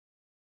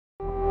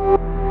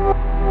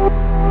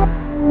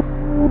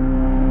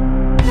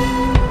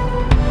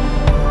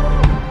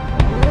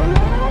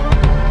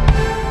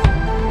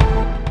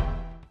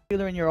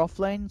your off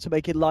lane to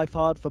make it life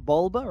hard for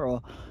Bulba,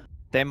 or?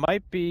 They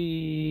might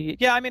be...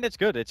 Yeah, I mean, it's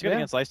good. It's good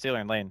against lifestealer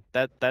in lane.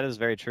 That is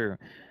very true.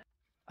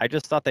 I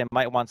just thought they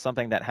might want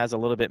something that has a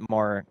little bit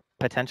more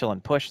potential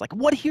and push. Like,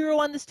 what hero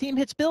on this team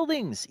hits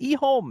buildings?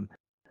 Ehome.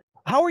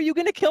 How are you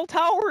going to kill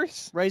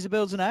towers? Razor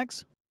builds an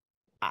axe?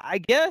 I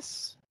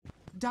guess.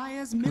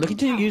 Looking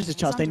to use this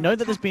chance. They know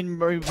that there's been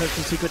movement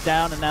from Secret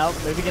down, and now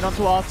moving it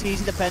onto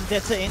Arteezy, the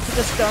Vendetta into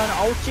the stun.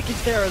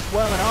 oldchicken's there as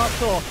well, and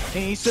Arthur,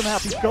 he needs some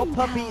help. He's got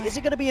Puppey. Is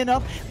it going to be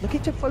enough?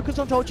 Looking to focus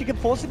on oldchicken,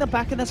 forcing them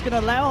back, and that's going to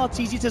allow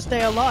Arteezy to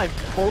stay alive.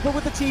 Bulba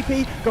with the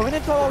TP, going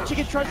into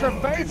oldchicken, trying for a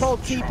very bold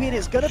TP, and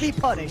it's going to be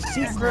punished.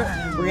 Secret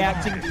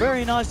reacting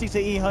very nicely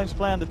to Ehome's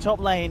play on the top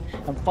lane,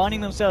 and finding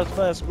themselves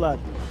first blood.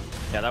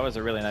 Yeah, that was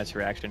a really nice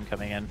reaction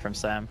coming in from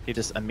Sam. He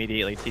just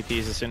immediately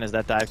TPs as soon as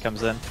that dive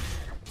comes in.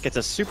 Gets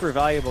a super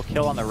valuable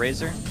kill on the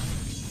Razor.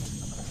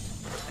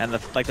 And the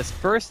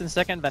first and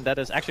second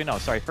Vendettas, actually no,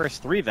 sorry,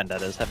 first 3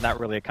 Vendettas have not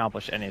really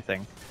accomplished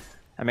anything.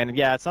 I mean,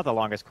 yeah, it's not the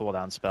longest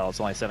cooldown spell,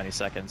 it's only 70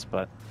 seconds,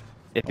 but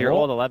if you're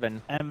old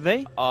 11... Envy?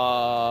 He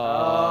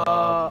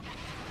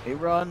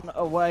run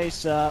away,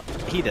 sir.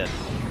 He did.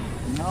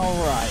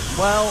 Alright,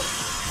 well...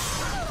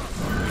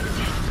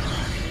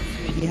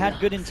 He had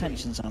good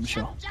intentions, I'm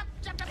sure.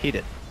 He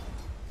did.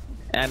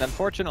 And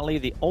unfortunately,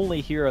 the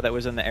only hero that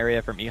was in the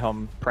area from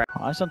Ehome...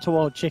 Eyes onto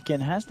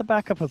oldchicken, has the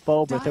backup of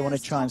Bulba if they want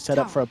to try and set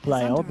up for a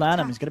play. Old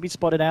LaNm is going to be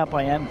spotted out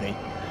by Envy.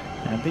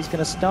 Envy's going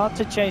to start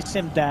to chase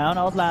him down.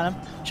 Old LaNm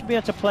should be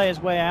able to play his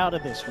way out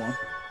of this one.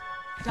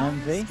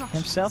 Envy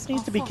himself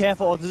needs to be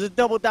careful. Oh, there's a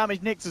double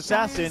damage Nyx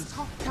Assassin.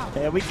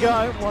 There we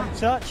go, one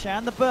touch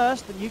and the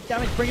burst. The nuke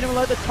damage bringing him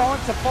below the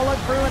torrent to follow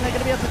through, and they're going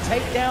to be able to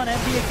take down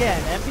Envy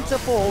again. Envy to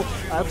fall.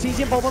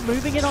 Arteezy and Bulba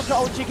moving in onto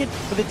oldchicken,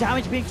 but the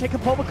damage being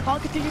taken. Bulba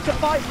can't continue to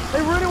fight.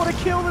 They really want to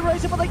kill the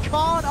Razor, but they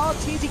can't.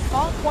 Arteezy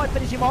can't quite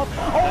finish him off.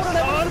 Oh, and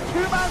then with a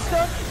 2-man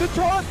stun. The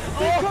torrent,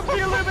 here comes the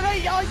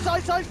Illuminate.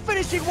 iceiceice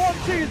finishing 1,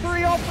 2,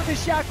 3 off with the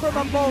chakram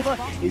and Bulba.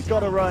 He's got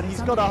to run,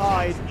 he's got to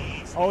hide.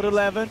 Old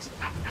 11.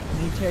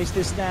 He chased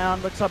this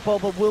down. Looks like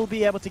Bulba will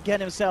be able to get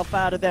himself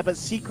out of there, but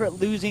Secret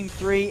losing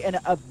 3 in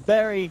a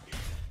very,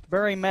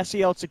 very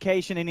messy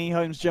altercation in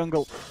Ehome's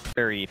jungle.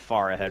 Very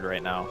far ahead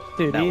right now.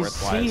 Dude, he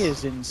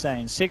is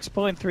insane.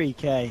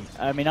 6.3k.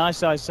 I mean,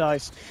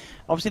 iceiceice,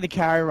 obviously the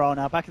carry role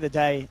now. Back in the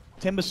day,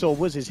 Timbersaw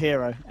was his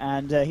hero,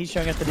 and he's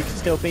showing us that he can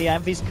still be.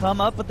 Envy's come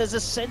up, but there's a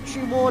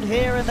sentry ward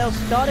here, and they'll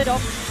start it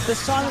off. The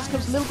silence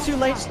comes a little too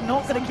late. It's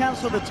not going to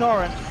cancel the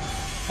torrent.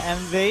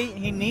 Envy,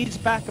 he needs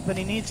backup and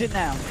he needs it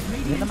now.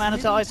 Give the mana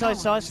to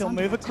iceiceice, he'll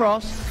move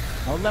across.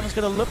 Old LaNm's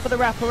going to look for the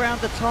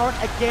wraparound. The torrent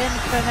again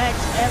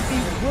connects.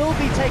 Envy will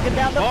be taken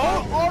down. The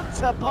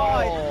onto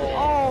Pi.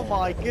 Oh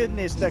my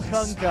goodness, the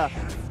Kunka.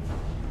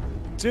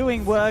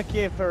 Doing work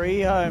here for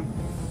Ehome.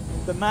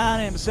 The man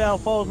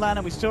himself, Old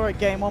LaNm, we saw it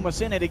game 1, we're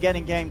seeing it again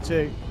in game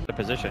 2. The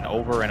position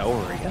over and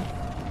over again.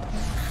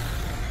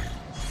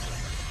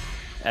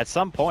 At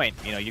some point,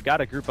 you know, you got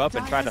to group up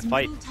and try to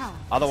fight.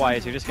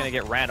 Otherwise, you're just going to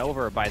get ran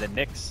over by the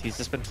Nyx. He's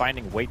just been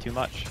finding way too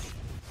much.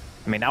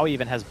 I mean, now he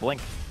even has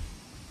Blink.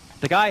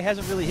 The guy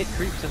hasn't really hit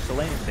creep since the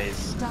laning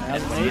phase.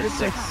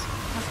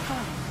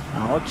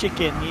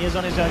 oldchicken, he is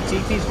on his own.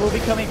 TPs will be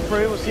coming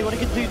through. We'll see what he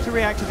can do to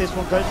react to this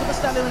one. Goes for the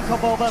standing link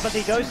on Bulba, but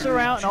he goes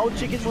around and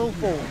oldchicken will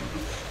fall.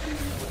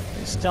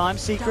 This time,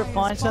 Secret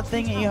finds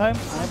something. Ehome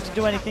unable to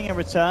do anything in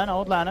return.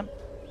 Old LaNm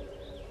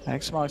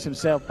X marks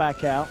himself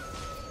back out.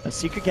 But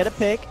Secret get a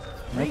pick.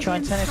 They try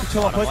and turn it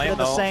into a push, but at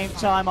the same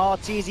time,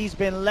 Arteezy's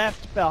been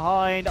left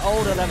behind.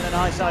 Old 11 and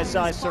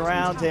iceiceice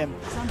surround him.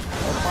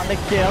 On the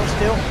kill,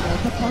 still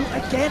on the boat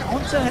again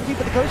onto Envy,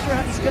 but the ghost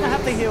around, he's going to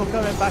have the heal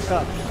going back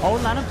up.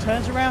 Old LaNm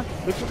turns around,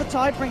 looks for the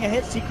Tidebringer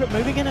hit. Secret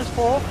moving in as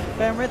 4.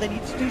 Fenrir, they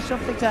need to do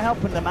something to help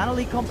him. The mana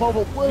leak on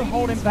Bulba will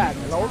hold him back.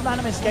 Old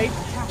LaNm escapes,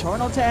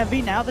 torrent onto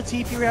Envy. Now the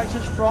TP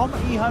reactions from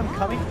Ehome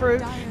coming through.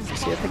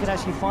 Let's see if they can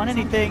actually find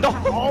anything.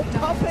 Oh,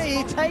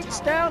 Puppey takes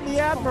down the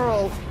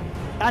Admiral.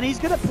 And he's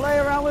going to play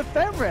around with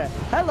Fenrir.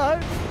 Hello.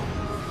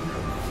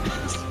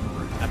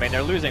 I mean,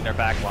 they're losing their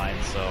back line,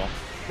 so...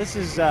 This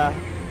is,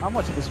 I'm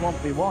watching this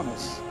 1v1.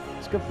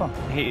 It's good fun.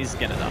 He's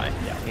going to die.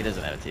 Yeah, he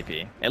doesn't have a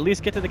TP. At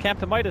least get to the camp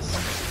to Midas.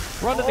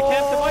 Run to the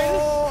camp to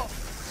Midas.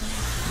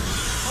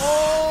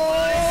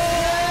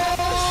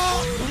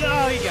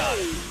 No, he got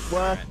it.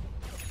 What?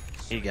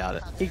 He got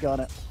it. He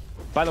got it.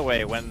 By the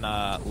way, when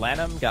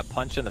LaNm got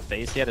punched in the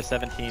face, he had a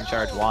 17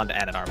 charge wand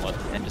and an armlet,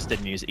 and just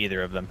didn't use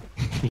either of them.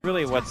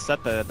 Really what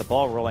set the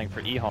ball rolling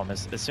for Ehome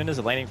is as soon as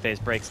the laning phase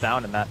breaks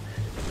down and that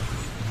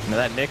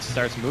Nyx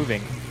starts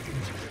moving.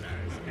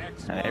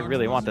 And they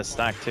really want this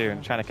stack too,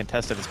 and trying to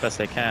contest it as best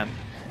they can.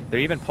 They're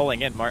even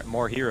pulling in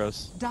more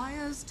heroes. Old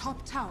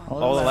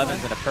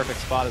 11's in a perfect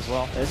spot as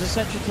well. There's a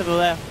sentry to the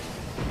left.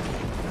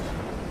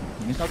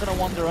 He's not going to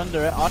wander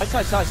under it.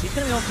 iceiceice, he's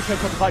going to be on to go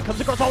from the fight. Comes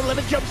across, Old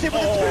 11 jumps in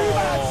with a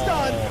 2-man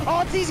stun.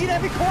 Arteezy in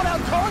every corner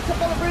out. Torrent to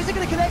follow through. Is he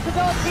going to connect with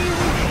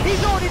Arteezy? He's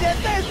already dead.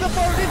 There's the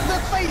phone into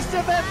the face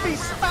of Envy. Envy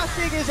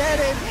smashing his head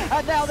in,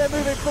 and now they're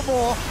moving for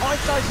more.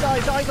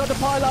 iceiceice eyeing on the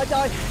pieliedie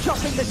die,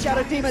 chopping the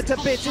Shadow Demon to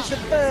bits. It's the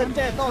third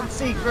death on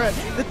Secret.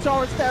 The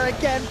torrent's there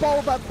again.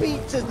 Bulba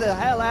beats the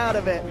hell out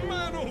of it.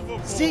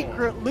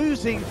 Secret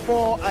losing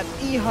for an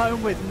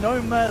Ehome with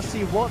no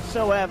mercy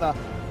whatsoever.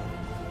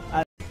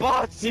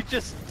 But he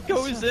just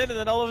goes in and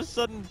then all of a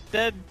sudden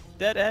dead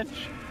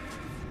edge.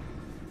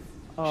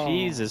 Oh.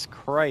 Jesus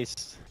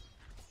Christ.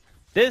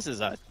 This is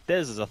a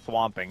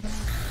thwomping.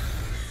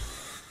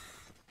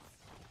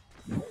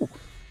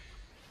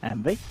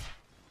 Envy.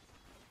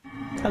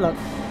 Hello.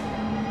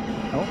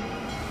 Oh.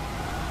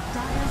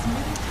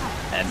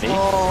 Envy.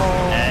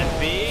 Oh.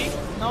 Envy.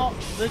 Not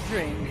the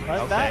dream. But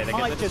Okay, that they get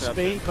might the just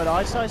be, but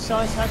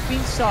iceiceice has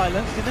been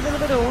silenced in the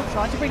middle of it all,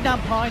 trying to bring down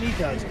Pine. He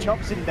does,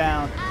 chops him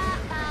down.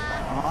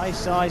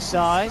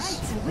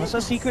 iceiceice. Also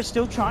Secret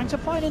still trying to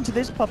fight into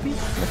this Puppey.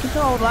 Looking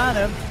to old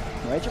LaNm.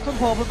 Rage from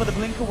Bulba, but a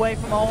blink away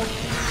from old.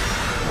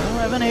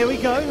 Evan, here we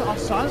go.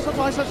 Silence of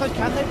iceiceice.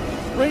 Can they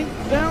bring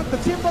down the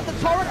team of the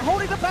torrent,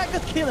 holding the back to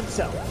kill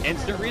himself?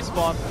 Instant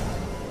respawn.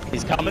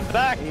 He's coming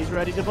back. He's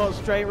ready to bolt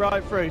straight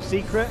right through.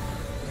 Secret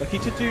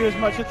looking to do as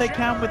much as they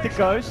can with the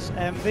ghosts.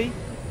 Envy,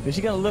 who's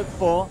he going to look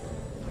for?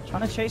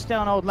 Trying to chase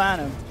down old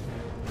LaNm.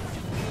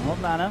 Old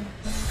LaNm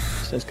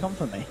says, come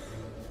for me.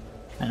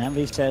 And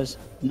Envy says,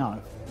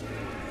 no.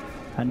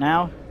 And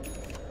now,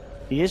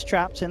 he is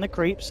trapped in the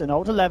creeps, and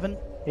old 11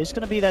 is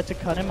going to be there to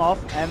cut him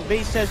off.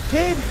 Envy says,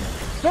 team,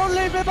 don't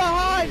leave me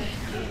behind!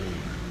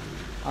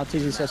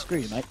 Arteezy says, screw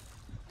you, mate.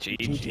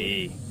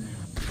 GG.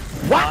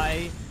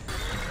 My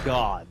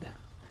God.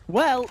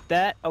 Well,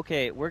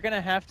 okay, we're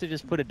gonna have to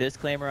just put a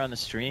disclaimer on the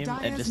stream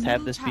and just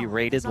have this be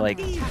rated like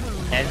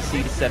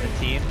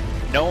NC-17.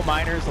 No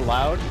minors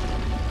allowed.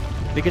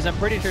 Because I'm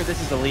pretty sure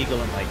this is illegal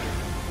in like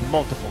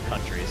multiple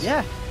countries.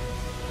 yeah,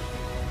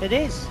 it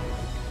is.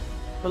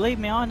 Believe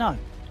me, I know.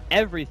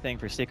 Everything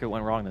for Secret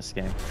went wrong this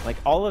game. Like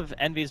all of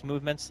Envy's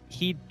movements,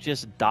 he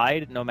just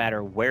died no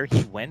matter where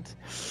he went.